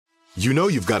You know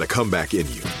you've got a comeback in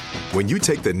you. When you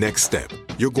take the next step,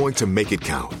 you're going to make it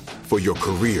count for your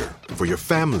career, for your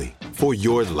family, for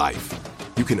your life.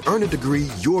 You can earn a degree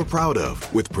you're proud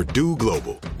of with Purdue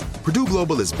Global. Purdue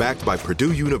Global is backed by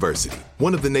Purdue University,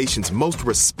 one of the nation's most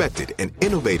respected and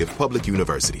innovative public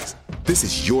universities. This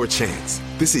is your chance.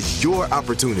 This is your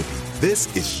opportunity.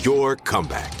 This is your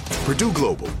comeback. Purdue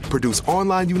Global, Purdue's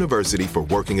online university for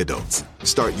working adults.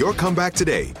 Start your comeback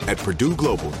today at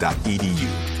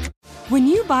purdueglobal.edu. When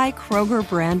you buy Kroger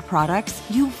brand products,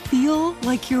 you feel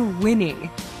like you're winning.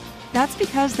 That's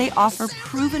because they offer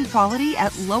proven quality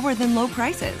at lower than low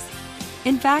prices.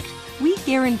 In fact, we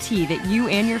guarantee that you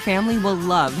and your family will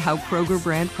love how Kroger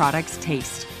brand products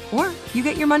taste, or you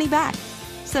get your money back.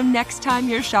 So next time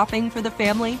you're shopping for the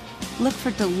family, look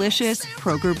for delicious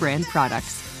Kroger brand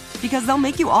products, because they'll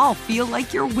make you all feel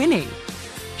like you're winning.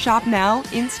 Shop now,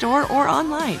 in-store, or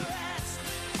online.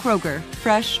 Kroger,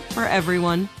 fresh for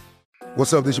everyone.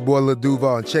 What's up, this your boy Lil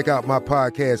Duval, and check out my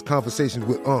podcast, Conversations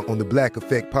with Unc, on the Black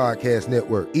Effect Podcast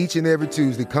Network. Each and every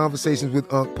Tuesday, Conversations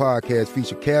with Unc podcast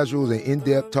feature casuals and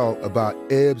in-depth talk about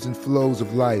ebbs and flows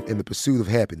of life and the pursuit of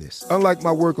happiness. Unlike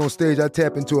my work on stage, I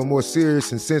tap into a more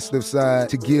serious and sensitive side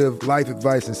to give life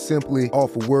advice and simply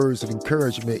offer words of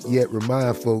encouragement, yet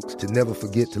remind folks to never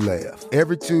forget to laugh.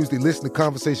 Every Tuesday, listen to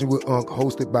Conversations with Unc,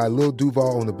 hosted by Lil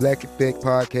Duval on the Black Effect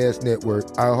Podcast Network,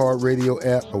 iHeartRadio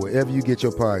app, or wherever you get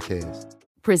your podcasts.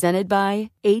 Presented by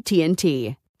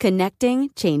AT&T. Connecting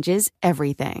changes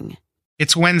everything.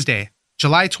 It's Wednesday,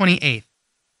 July 28th.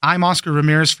 I'm Oscar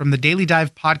Ramirez from the Daily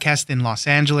Dive podcast in Los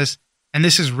Angeles, and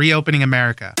this is Reopening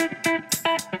America.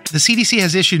 The CDC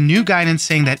has issued new guidance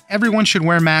saying that everyone should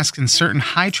wear masks in certain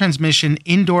high-transmission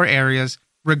indoor areas,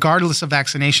 regardless of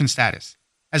vaccination status,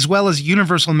 as well as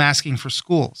universal masking for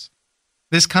schools.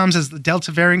 This comes as the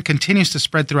Delta variant continues to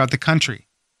spread throughout the country.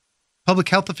 Public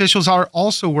health officials are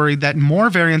also worried that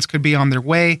more variants could be on their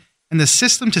way, and the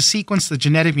system to sequence the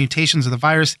genetic mutations of the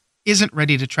virus isn't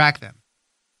ready to track them.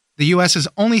 The U.S. is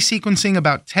only sequencing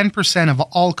about 10% of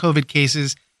all COVID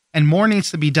cases, and more needs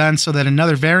to be done so that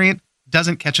another variant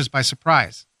doesn't catch us by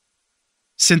surprise.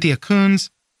 Cynthia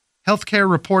Coons, healthcare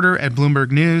reporter at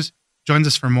Bloomberg News, joins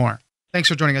us for more. Thanks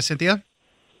for joining us, Cynthia.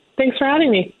 Thanks for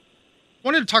having me. I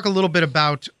wanted to talk a little bit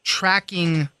about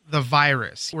tracking the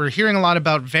virus. We're hearing a lot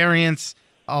about variants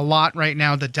a lot right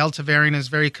now. The Delta variant is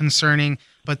very concerning,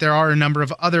 but there are a number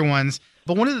of other ones.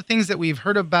 But one of the things that we've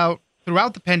heard about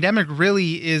throughout the pandemic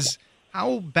really is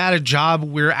how bad a job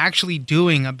we're actually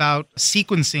doing about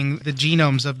sequencing the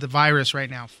genomes of the virus right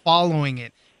now, following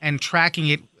it and tracking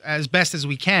it as best as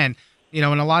we can. You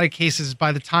know, in a lot of cases,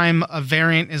 by the time a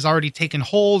variant is already taken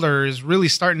hold or is really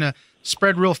starting to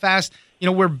spread real fast, you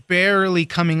know, we're barely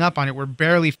coming up on it. We're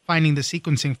barely finding the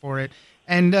sequencing for it.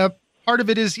 And part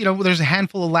of it is, you know, there's a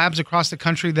handful of labs across the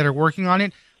country that are working on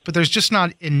it, but there's just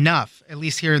not enough, at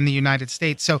least here in the United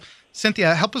States. So,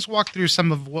 Cynthia, help us walk through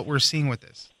some of what we're seeing with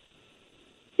this.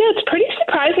 Yeah, it's pretty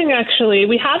surprising, actually.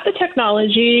 We have the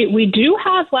technology. We do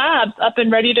have labs up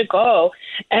and ready to go.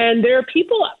 And there are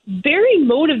people, very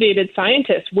motivated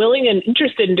scientists, willing and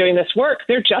interested in doing this work.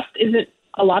 There just isn't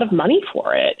a lot of money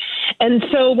for it. And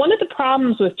so one of the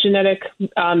problems with genetic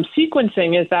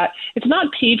sequencing is that it's not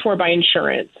paid for by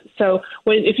insurance. So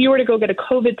if you were to go get a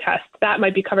COVID test, that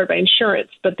might be covered by insurance.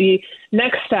 But the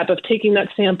next step of taking that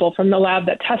sample from the lab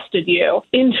that tested you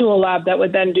into a lab that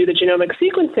would then do the genomic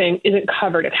sequencing isn't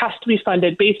covered. It has to be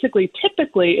funded. Basically,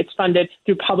 typically, it's funded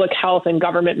through public health and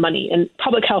government money. And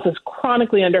public health is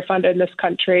chronically underfunded in this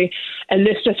country. And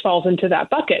this just falls into that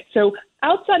bucket. So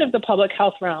outside of the public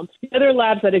health realm, the other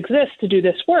labs that exist to do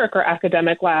this work are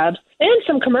academic labs and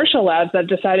some commercial labs that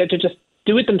decided to just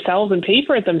do it themselves and pay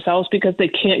for it themselves because they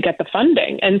can't get the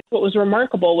funding. And what was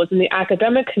remarkable was in the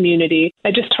academic community,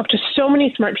 I just talked to so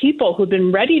many smart people who'd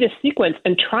been ready to sequence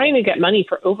and trying to get money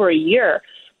for over a year.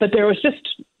 But there was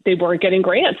just, they weren't getting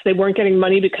grants. They weren't getting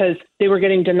money because they were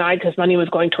getting denied because money was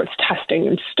going towards testing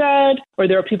instead. Or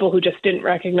there were people who just didn't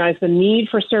recognize the need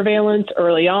for surveillance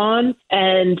early on.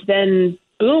 And then,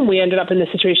 boom, we ended up in the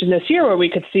situation this year where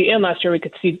we could see, and last year we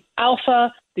could see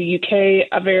Alpha, the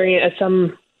UK variant, as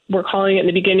some were calling it in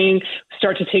the beginning,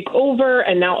 start to take over.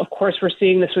 And now, of course, we're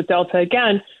seeing this with Delta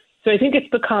again. So I think it's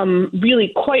become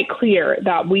really quite clear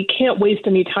that we can't waste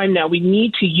any time now. We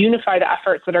need to unify the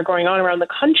efforts that are going on around the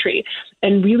country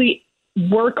and really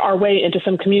work our way into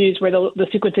some communities where the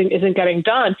sequencing isn't getting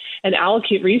done and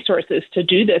allocate resources to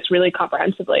do this really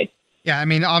comprehensively. Yeah, I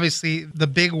mean, obviously, the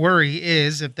big worry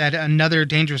is if that another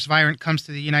dangerous variant comes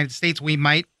to the United States, we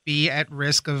might be at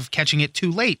risk of catching it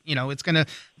too late. You know, it's going to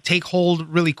take hold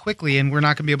really quickly and we're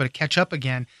not going to be able to catch up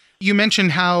again. You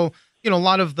mentioned how a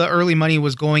lot of the early money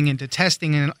was going into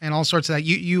testing and all sorts of that.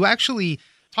 You actually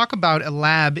talk about a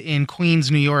lab in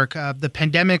Queens, New York, the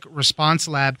Pandemic Response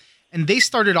Lab, and they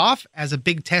started off as a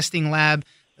big testing lab.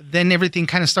 Then everything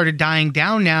kind of started dying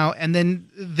down now, and then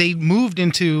they moved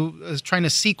into trying to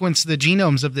sequence the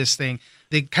genomes of this thing.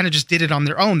 They kind of just did it on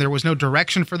their own. There was no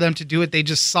direction for them to do it. They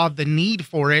just saw the need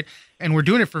for it, and we're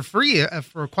doing it for free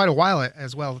for quite a while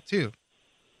as well, too.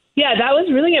 Yeah, that was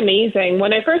really amazing.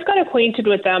 When I first got acquainted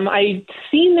with them, I'd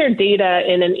seen their data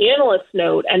in an analyst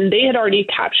note, and they had already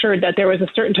captured that there was a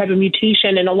certain type of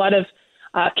mutation in a lot of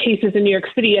cases in New York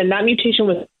City. And that mutation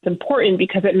was important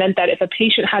because it meant that if a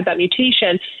patient had that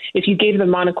mutation, if you gave them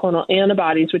monoclonal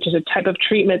antibodies, which is a type of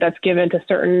treatment that's given to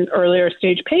certain earlier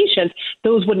stage patients,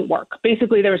 those wouldn't work.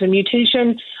 Basically, there was a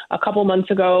mutation a couple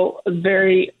months ago,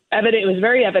 it was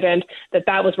very evident that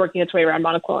that was working its way around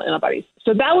monoclonal antibodies.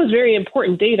 So that was very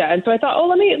important data. And so I thought,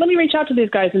 let me reach out to these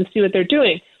guys and see what they're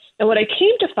doing. And what I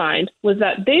came to find was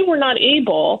that they were not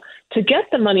able to get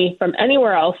the money from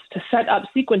anywhere else to set up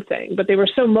sequencing, but they were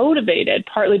so motivated,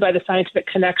 partly by the scientific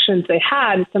connections they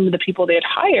had and some of the people they had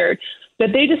hired, that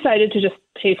they decided to just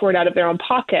pay for it out of their own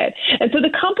pocket. And so the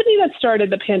company that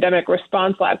started the Pandemic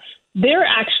Response Lab, they're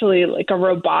actually like a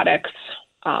robotics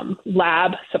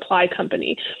lab supply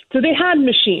company. So they had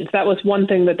machines. That was one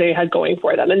thing that they had going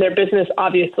for them. And their business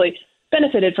obviously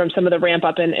benefited from some of the ramp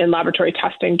up in laboratory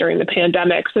testing during the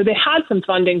pandemic. So they had some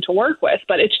funding to work with,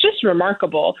 but it's just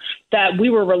remarkable that we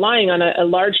were relying on a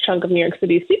large chunk of New York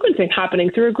City sequencing happening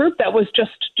through a group that was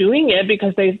just doing it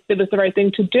because it was the right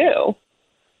thing to do.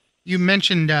 You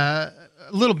mentioned a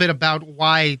little bit about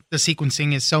why the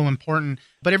sequencing is so important,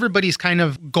 but everybody's kind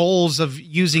of goals of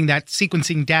using that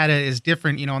sequencing data is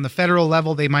different. On the federal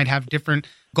level, they might have different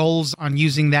goals on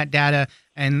using that data,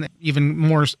 and even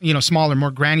more, smaller,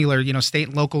 more granular, state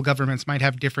and local governments might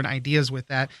have different ideas with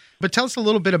that. But tell us a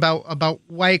little bit about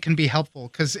why it can be helpful,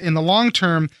 because in the long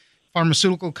term,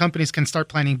 pharmaceutical companies can start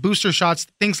planning booster shots,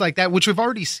 things like that, which we've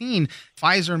already seen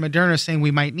Pfizer and Moderna saying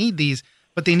we might need these,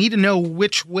 but they need to know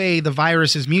which way the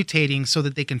virus is mutating so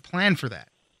that they can plan for that.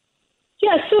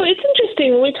 Yeah, so it's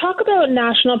interesting. When we talk about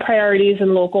national priorities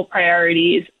and local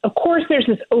priorities, of course, there's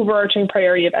this overarching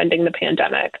priority of ending the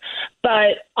pandemic.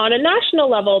 But on a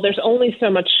national level, there's only so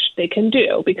much they can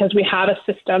do because we have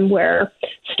a system where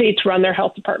states run their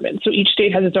health departments. So each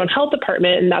state has its own health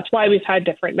department, and that's why we've had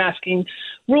different masking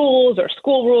rules or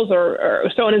school rules or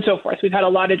so on and so forth. We've had a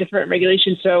lot of different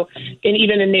regulations, so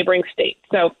even in neighboring states.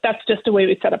 So that's just the way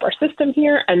we set up our system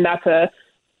here, and that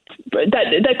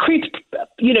creates,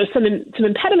 some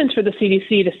impediments for the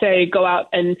CDC to say go out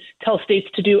and tell states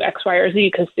to do X, Y, or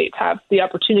Z because states have the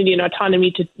opportunity and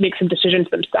autonomy to make some decisions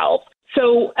themselves.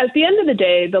 So at the end of the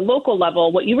day, the local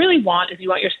level, what you really want is you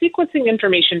want your sequencing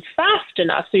information fast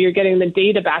enough so you're getting the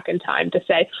data back in time to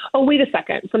say, oh, wait a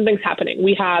second, something's happening.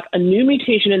 We have a new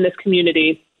mutation in this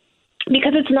community.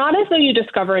 Because it's not as though you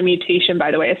discover a mutation,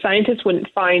 by the way. A scientist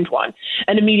wouldn't find one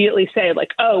and immediately say, like,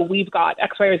 oh, we've got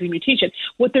X, Y, or Z mutation.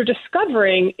 What they're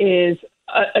discovering is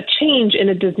a change in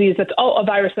a disease a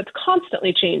virus that's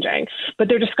constantly changing. But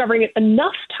they're discovering it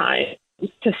enough time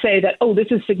to say that, oh,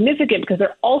 this is significant because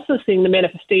they're also seeing the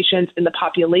manifestations in the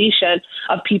population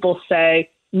of people, say,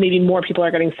 maybe more people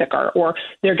are getting sicker or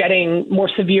they're getting more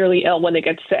severely ill when they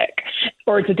get sick,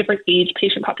 or it's a different age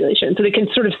patient population. So they can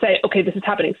sort of say, okay, this is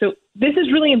happening. So this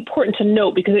is really important to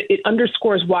note because it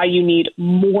underscores why you need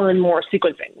more and more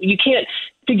sequencing. You can't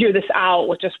figure this out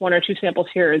with just one or two samples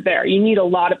here or there. You need a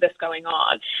lot of this going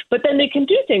on. But then they can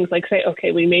do things like say,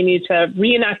 okay, we may need to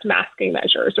reenact masking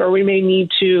measures, or we may need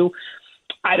to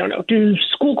do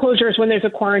school closures when there's a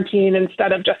quarantine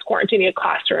instead of just quarantining a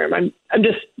classroom. I'm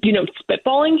just,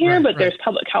 spitballing here, but there's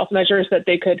public health measures that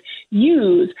they could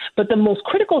use. But the most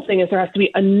critical thing is there has to be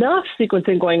enough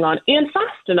sequencing going on and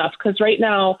fast enough, because right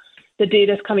now the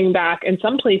data is coming back in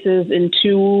some places in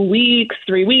 2 weeks,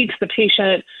 3 weeks, the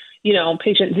patient,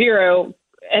 patient zero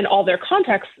and all their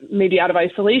contacts may be out of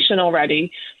isolation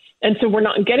already. And so we're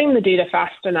not getting the data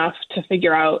fast enough to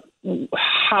figure out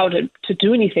how to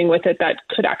do anything with it that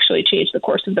could actually change the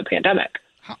course of the pandemic.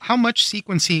 How much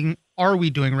sequencing are we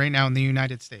doing right now in the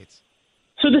United States?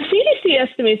 So the CDC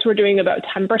estimates we're doing about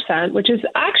 10%, which is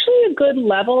actually a good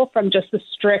level from just the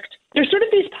strict, there's sort of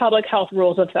these public health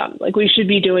rules of thumb. Like we should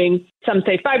be doing, some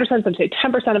say 5%, some say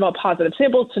 10% of all positive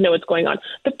samples to know what's going on.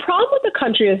 The problem with a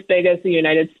country as big as the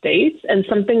United States, and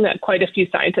something that quite a few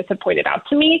scientists have pointed out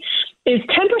to me, is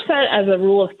 10% as a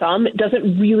rule of thumb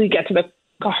doesn't really get to the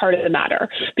heart of the matter,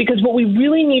 because what we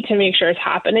really need to make sure is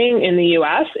happening in the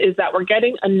U.S. is that we're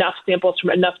getting enough samples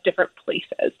from enough different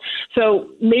places. So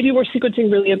maybe we're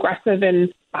sequencing really aggressive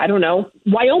in I don't know,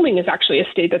 Wyoming is actually a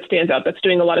state that stands out that's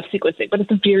doing a lot of sequencing, but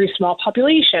it's a very small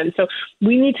population. So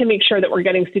we need to make sure that we're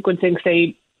getting sequencing,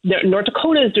 say, North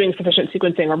Dakota is doing sufficient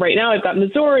sequencing, or right now I've got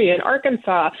Missouri and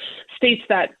Arkansas, states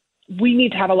that we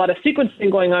need to have a lot of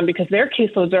sequencing going on because their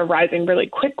caseloads are rising really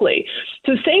quickly.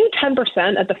 So saying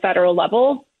 10% at the federal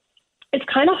level, it's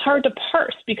kind of hard to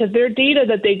parse because their data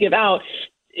that they give out,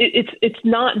 it's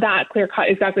not that clear cut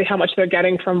exactly how much they're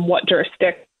getting from what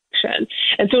jurisdiction.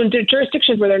 And so in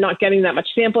jurisdictions where they're not getting that much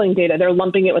sampling data, they're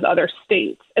lumping it with other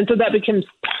states. And so that becomes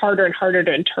harder and harder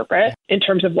to interpret in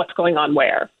terms of what's going on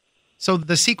where. So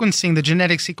the sequencing, the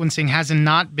genetic sequencing has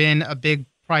not been a big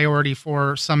priority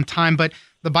for some time, but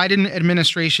the Biden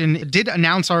administration did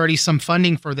announce already some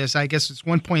funding for this. I guess it's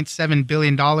 $1.7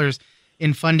 billion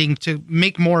in funding to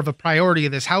make more of a priority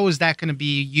of this. How is that going to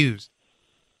be used?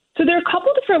 So there are a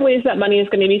couple different ways that money is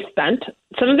going to be spent.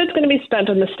 Some of it's going to be spent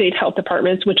on the state health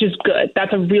departments, which is good.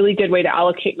 That's a really good way to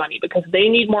allocate money because they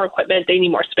need more equipment, they need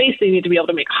more space, they need to be able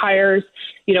to make hires,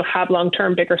 have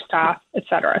long-term bigger staff, et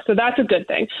cetera. So that's a good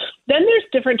thing. Then there's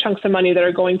different chunks of money that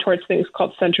are going towards things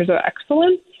called centers of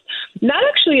excellence. And that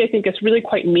actually, I think, is really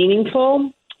quite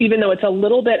meaningful. Even though it's a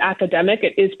little bit academic,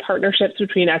 it is partnerships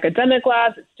between academic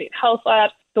labs and state health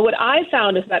labs. But what I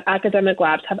found is that academic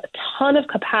labs have a ton of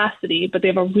capacity, but they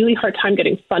have a really hard time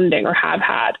getting funding or have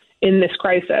had in this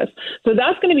crisis. So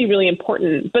that's going to be really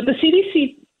important. But the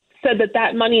CDC said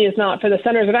that money is not for the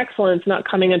centers of excellence, not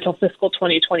coming until fiscal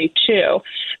 2022.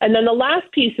 And then the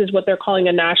last piece is what they're calling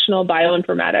a national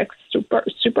bioinformatics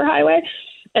superhighway.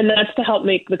 And that's to help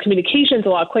make the communications a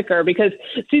lot quicker because,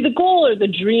 see, the goal or the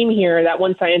dream here that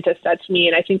one scientist said to me,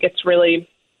 and I think it's really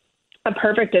a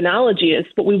perfect analogy, is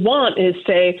what we want is,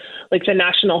 say, like the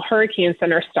National Hurricane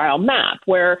Center style map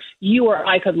where you or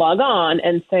I could log on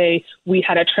and say we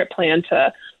had a trip planned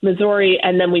to Missouri,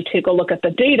 and then we take a look at the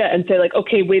data and say, like,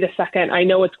 okay, wait a second, I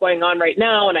know what's going on right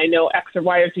now, and I know X or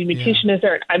Y or Z mutation is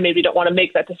there, and I maybe don't want to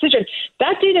make that decision.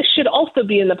 That data should also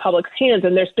be in the public's hands,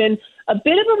 and there's been a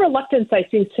bit of a reluctance, I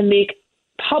think, to make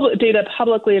public data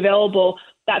publicly available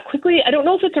that quickly. I don't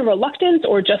know if it's a reluctance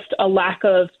or just a lack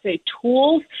of, say,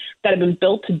 tools that have been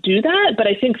built to do that, but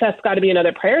I think that's got to be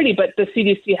another priority. But the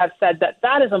CDC has said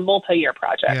that is a multi-year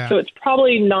project, so it's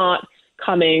probably not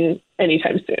coming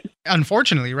anytime soon.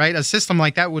 Unfortunately, right? A system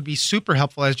like that would be super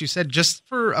helpful, as you said, just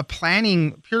for a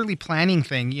purely planning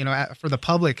thing, for the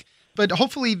public. But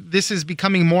hopefully this is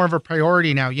becoming more of a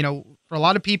priority now. For a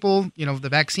lot of people, the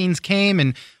vaccines came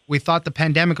and we thought the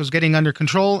pandemic was getting under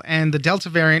control, and the Delta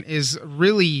variant is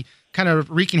really kind of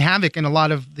wreaking havoc in a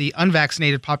lot of the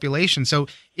unvaccinated population. So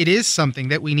it is something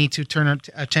that we need to turn our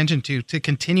attention to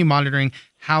continue monitoring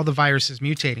how the virus is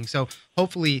mutating. So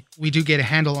hopefully we do get a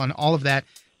handle on all of that.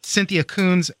 Cynthia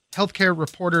Coons, healthcare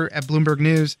reporter at Bloomberg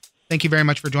News, thank you very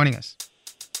much for joining us.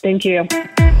 Thank you.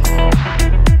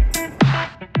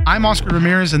 I'm Oscar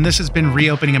Ramirez, and this has been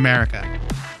Reopening America.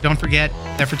 Don't forget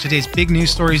that for today's big news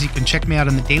stories, you can check me out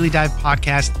on the Daily Dive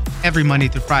podcast every Monday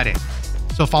through Friday.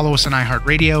 So follow us on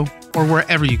iHeartRadio or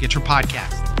wherever you get your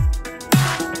podcasts.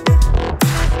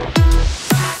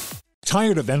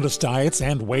 Tired of endless diets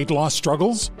and weight loss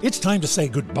struggles? It's time to say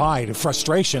goodbye to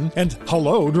frustration and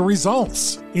hello to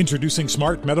results. Introducing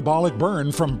Smart Metabolic Burn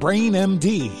from Brain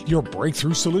MD, your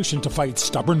breakthrough solution to fight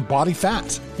stubborn body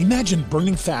fat. Imagine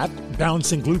burning fat,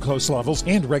 balancing glucose levels,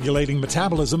 and regulating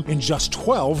metabolism in just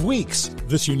 12 weeks.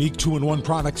 This unique 2-in-1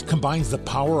 product combines the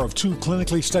power of 2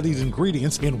 clinically studied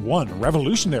ingredients in one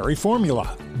revolutionary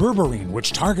formula. Berberine,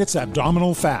 which targets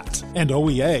abdominal fat, and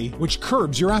OEA, which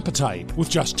curbs your appetite. With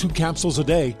just 2 capsules a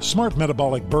day, Smart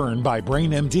Metabolic Burn by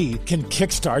Brain MD can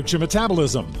kickstart your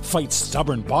metabolism, fight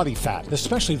stubborn body fat,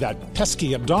 especially that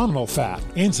pesky abdominal fat,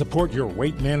 and support your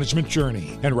weight management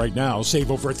journey. And right now,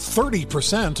 save over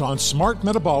 30% on Smart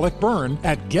Metabolic Burn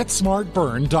at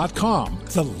GetSmartBurn.com.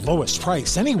 The lowest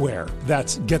price anywhere.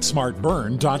 That's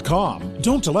GetSmartBurn.com.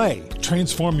 Don't delay.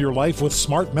 Transform your life with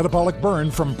Smart Metabolic Burn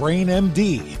from Brain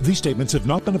MD. These statements have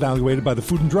not been evaluated by the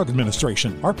Food and Drug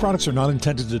Administration. Our products are not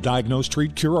intended to diagnose,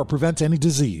 treat, cure, or prevent any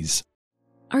disease.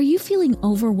 Are you feeling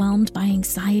overwhelmed by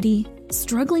anxiety,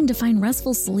 struggling to find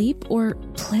restful sleep, or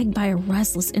plagued by a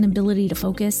restless inability to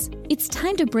focus? It's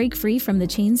time to break free from the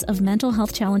chains of mental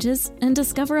health challenges and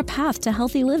discover a path to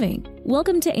healthy living.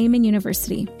 Welcome to Amen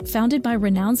University, founded by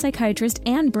renowned psychiatrist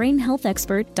and brain health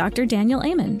expert Dr. Daniel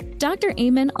Amen. Dr.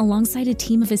 Amen, alongside a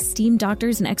team of esteemed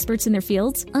doctors and experts in their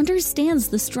fields, understands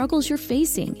the struggles you're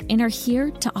facing and are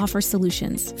here to offer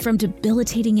solutions. From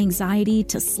debilitating anxiety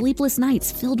to sleepless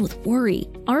nights filled with worry,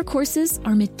 our courses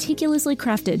are meticulously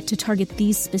crafted to target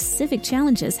these specific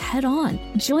challenges head-on.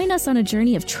 Join us on a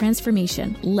journey of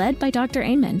transformation led by Dr.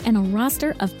 Amen and a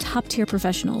roster of top-tier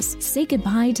professionals. Say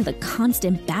goodbye to the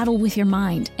constant battle with your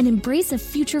mind and embrace a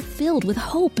future filled with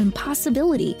hope and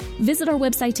possibility. Visit our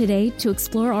website today to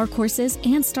explore our courses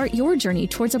and start your journey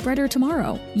towards a brighter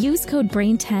tomorrow. Use code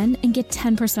BRAIN10 and get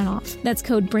 10% off. That's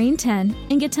code BRAIN10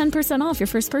 and get 10% off your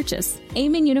first purchase.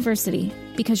 Amen University,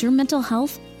 because your mental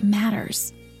health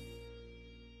matters.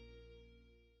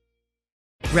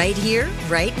 Right here,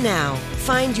 right now.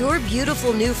 Find your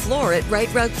beautiful new floor at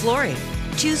Right Rug Flooring.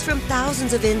 Choose from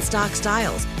thousands of in-stock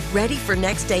styles, ready for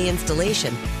next day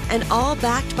installation, and all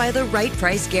backed by the right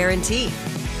price guarantee.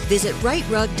 Visit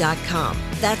rightrug.com.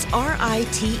 That's RITERUG.com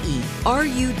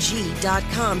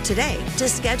today to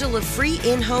schedule a free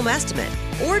in-home estimate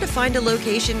or to find a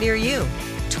location near you.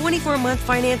 24-month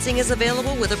financing is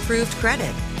available with approved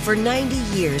credit. For 90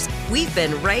 years, we've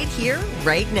been right here,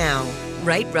 right now.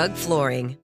 Right Rug Flooring.